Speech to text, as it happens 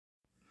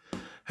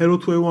Hello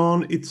to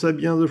everyone, it's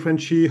Fabien the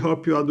Frenchie,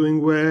 hope you are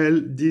doing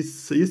well.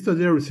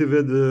 Yesterday I received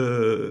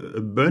a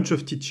bunch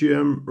of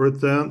TTM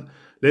return.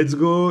 Let's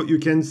go, you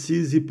can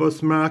see the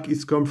postmark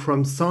is come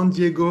from San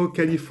Diego,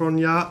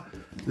 California.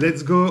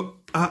 Let's go,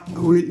 I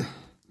will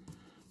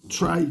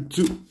try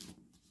to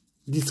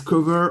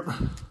discover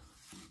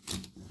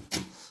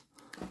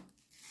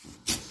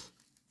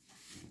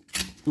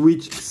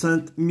which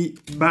sent me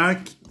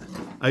back.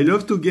 I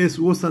love to guess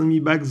who sent me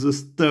back the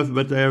stuff,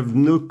 but I have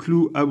no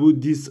clue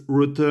about this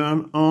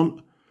return.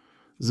 And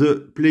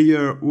the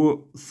player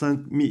who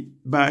sent me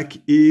back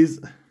is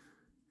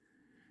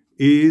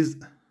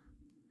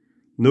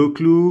no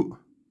clue.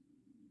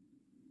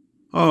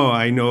 Oh,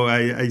 I know,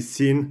 I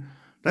seen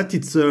that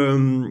it's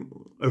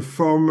a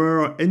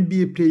former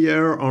NBA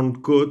player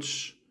and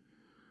coach,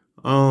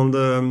 and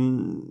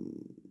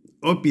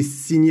hope he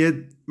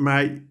signed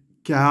my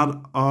card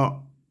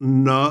or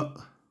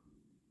not.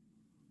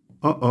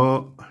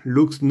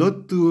 Looks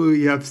not to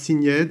have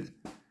signed.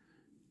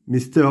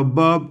 Mr.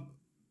 Bob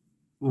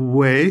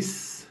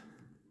Weiss.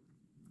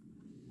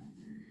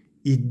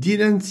 He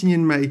didn't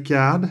sign my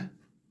card.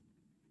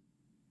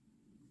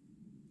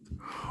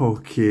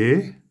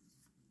 Okay.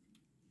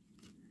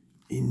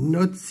 He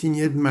not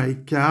signed my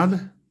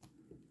card.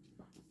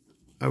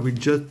 I will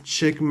just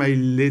check my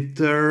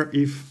letter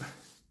if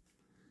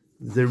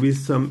there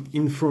is some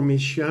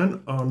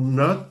information or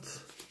not.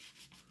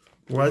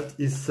 What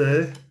he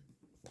say?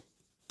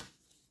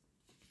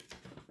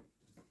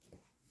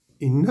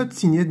 He not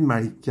signed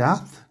my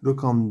card.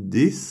 Look on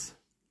this.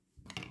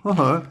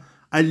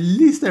 At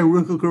least I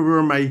will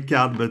recover my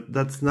card, but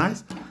that's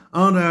nice.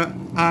 And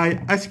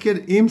I asked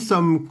him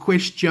some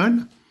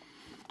question,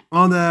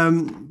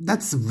 and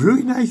that's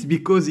very nice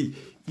because he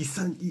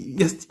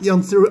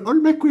answered all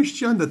my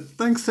questions.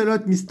 Thanks a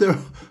lot, Mr.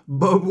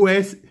 Bob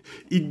West.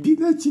 He did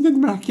not sign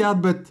my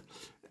card, but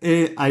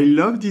I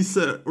love this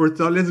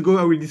return. Let's go.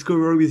 I will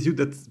discover with you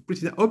that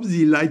pretty. I hope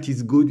the light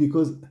is good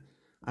because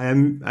I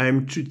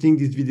am shooting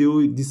this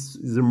video this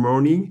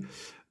morning.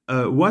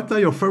 What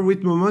are your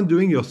favorite moments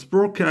during your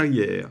sport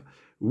career?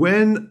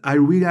 When I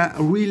realized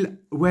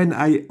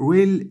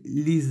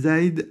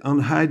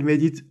and had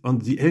made it on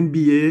the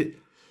NBA,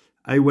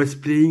 I was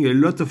playing a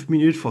lot of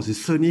minutes for the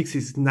Sonics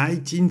since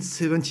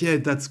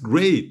 1978. That's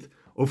great,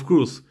 of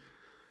course.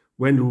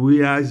 When we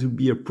realized to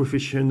be a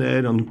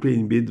professional and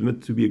playing baseball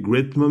to be a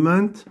great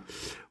moment.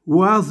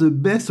 Was the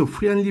best or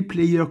friendly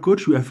player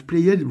coach you have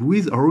played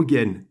with or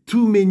again?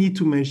 Too many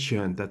to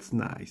mention, that's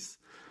nice.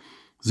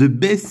 The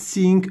best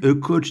thing a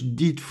coach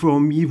did for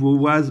me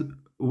was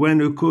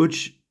when a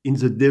coach in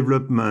the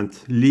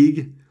development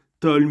league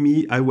told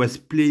me I was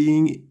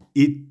playing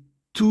it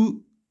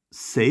too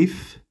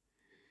safe.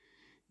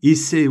 He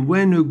said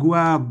when a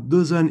guard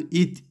doesn't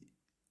hit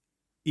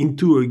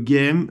into a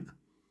game,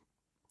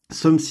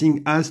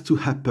 something has to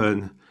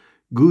happen,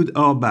 good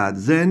or bad.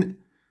 Then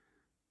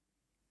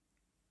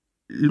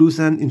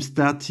loosen him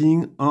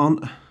starting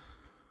on.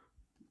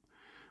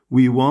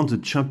 We won the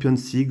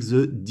Champions League,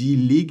 the D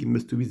League,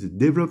 must be the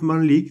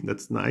Development League.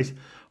 That's nice.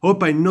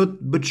 Hope I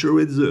not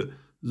butchered the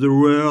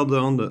word,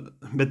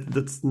 but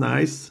that's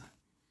nice.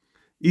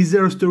 Is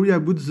there a story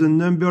about the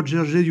number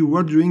jersey you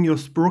wore during your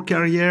sport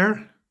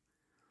career?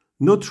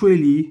 Not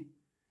really.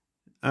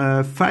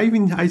 5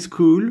 in high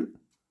school,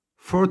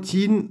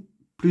 14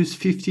 plus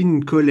 15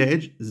 in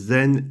college,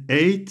 then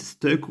 8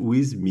 stuck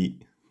with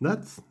me.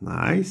 That's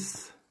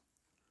nice.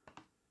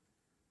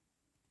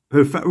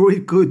 Her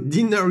favorite code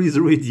dinner is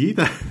ready.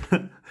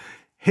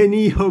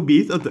 Any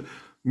hobbies?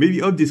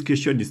 Maybe this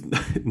question is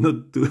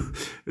not too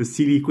a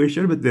silly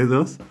question, but there's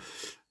us.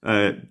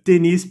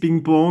 Tennis,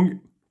 ping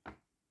pong,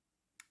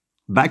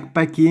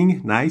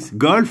 backpacking, nice.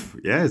 Golf,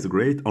 yes,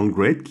 great. On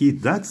great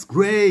kid, that's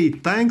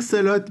great. Thanks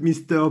a lot,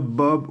 Mr.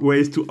 Bob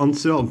Ways, to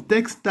answer. And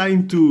takes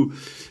time to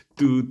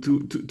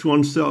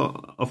answer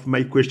of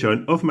my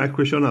question. Of my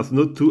question is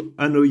not too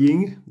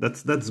annoying.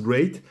 That's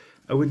great.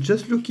 I will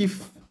just look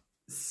if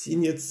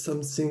signed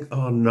something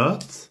or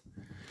not.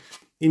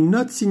 He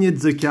not signed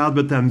the card,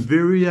 but I'm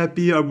very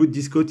happy about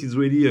this coat. Is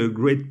really a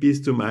great piece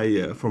to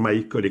my for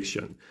my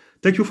collection.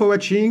 Thank you for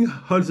watching.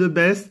 All the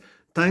best.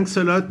 Thanks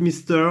a lot,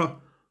 Mr.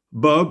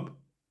 Bob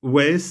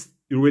West.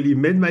 You really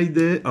made my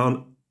day,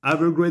 and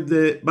have a great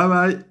day. Bye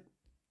bye.